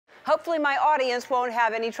Hopefully my audience won't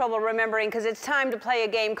have any trouble remembering because it's time to play a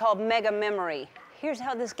game called Mega Memory. Here's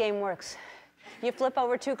how this game works. You flip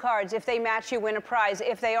over 2 cards. If they match, you win a prize.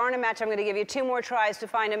 If they aren't a match, I'm going to give you 2 more tries to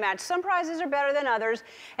find a match. Some prizes are better than others,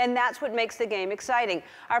 and that's what makes the game exciting.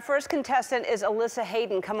 Our first contestant is Alyssa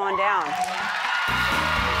Hayden. Come on down.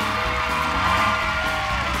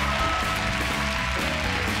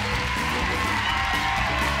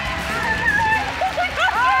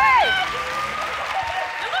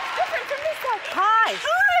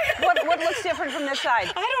 What looks different from this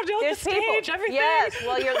side? I don't know. There's the stage, everything. Yes,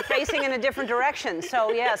 well, you're facing in a different direction,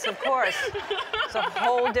 so yes, of course. It's a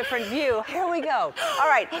whole different view. Here we go. All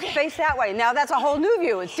right, face that way. Now that's a whole new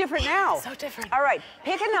view. It's different now. So different. All right,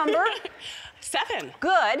 pick a number. 7.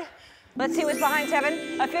 Good. Let's see what's behind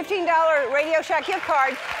 7. A $15 Radio Shack gift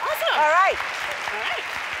card. Awesome. All right. All right.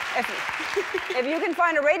 If you can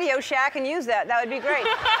find a Radio Shack and use that, that would be great.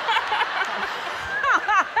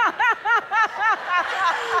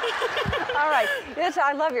 All right,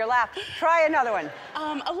 I love your laugh. Try another one.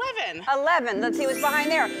 11. 11. Let's see what's behind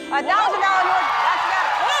there. $1,000 yours. That's better.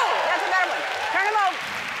 Whoa. That's a better one. Turn them over.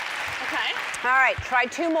 Okay. All right, try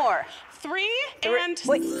 2 more. 3 and...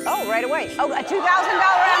 Wait. Oh, right away. Oh, a $2,000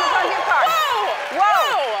 Amazon gift card. Whoa.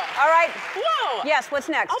 Whoa. All right. Whoa. Yes, what's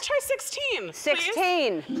next? I'll try 16.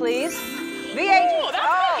 16, please. V8. Ooh, that's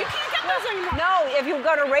good. You can't get those anymore. No, if you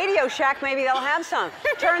go to Radio Shack, maybe they'll have some.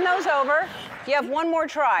 Turn those over. You have 1 more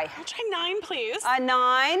try. I'll try 9, please. A 9.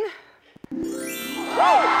 Whoa!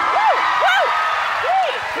 Whoa! Whoa!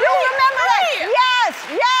 You remember that? Yes!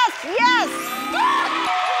 Yes! Yes!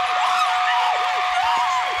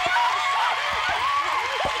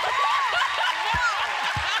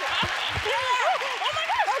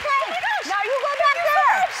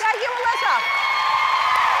 Thank you, Alyssa.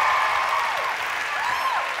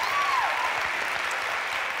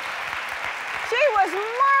 She was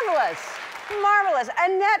marvelous. Marvelous.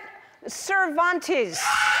 Annette Cervantes.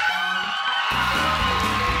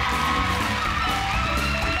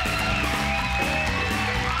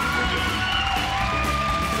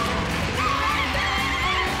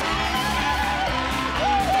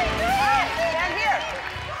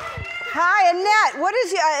 Hi, Annette. What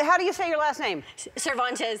is how do you say your last name?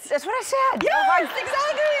 Cervantes. That's what I said. Yes,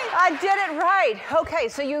 exactly. I did it right. Okay,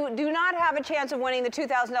 so you do not have a chance of winning the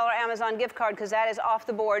 $2,000 Amazon gift card because that is off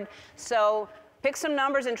the board. So pick some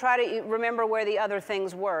numbers and try to remember where the other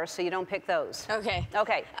things were so you don't pick those. Okay.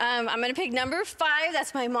 Okay. I'm going to pick number 5.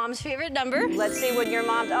 That's my mom's favorite number. Let's see what your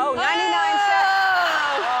mom's... Oh, 99 cents.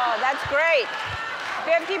 Oh, that's great.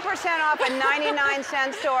 50% off a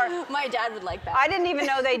 99-cent store. My dad would like that. I didn't even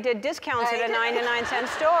know they did discounts at a 99-cent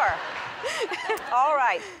store. All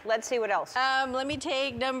right, let's see what else. Let me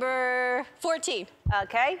take number 14.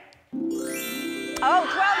 Okay. Oh,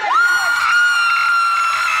 12.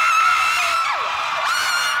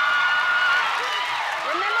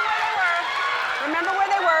 Remember where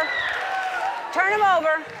they were. Turn them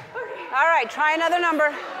over. All right, try another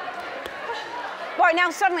number. Boy, now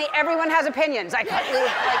suddenly everyone has opinions.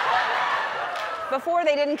 Before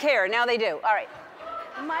they didn't care, now they do. All right.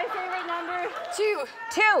 My favorite number, 2.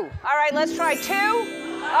 2. All right, let's try 2.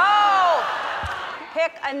 Oh!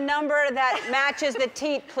 Pick a number that matches the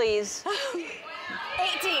teat, please.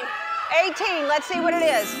 18. 18. Let's see what it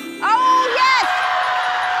is. Oh, yes!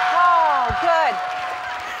 Oh, good.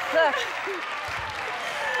 Good.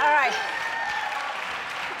 All right.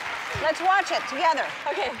 Let's watch it together.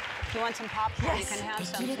 Okay. You want some popcorn? You can have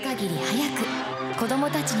some. できる限り早く子供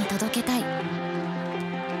たちに届けたい。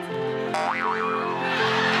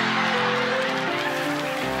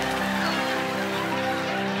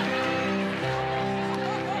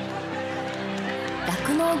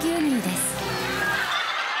酪農牛乳です。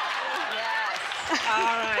Yes.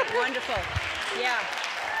 All right. Wonderful. Yeah.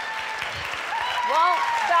 Won't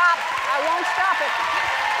stop. I won't stop it.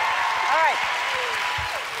 All right.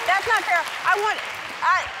 That's not fair.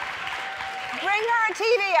 Bring her a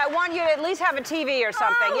TV. I want you to at least have a TV or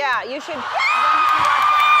something. Oh. Yeah, you should. I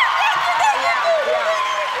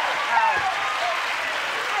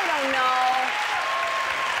don't know.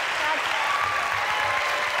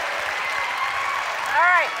 All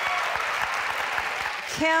right.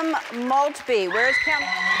 Kim Maltby. Where's Kim?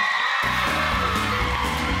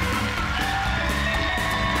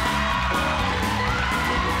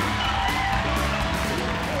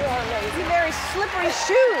 Very slippery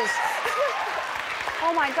shoes.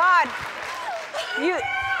 Oh my God. You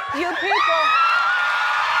people.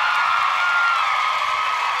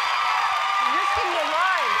 Risking your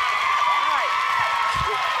lives. All right.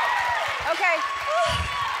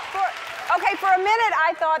 Okay, for a minute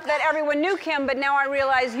I thought that everyone knew Kim, but now I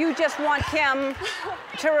realize you just want Kim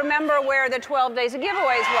to remember where the 12 days of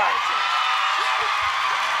giveaways was.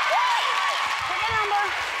 Pick a number.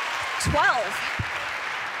 12.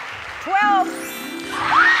 12.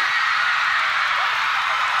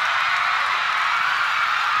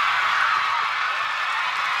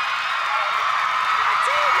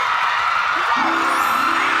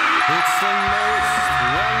 It's amazing.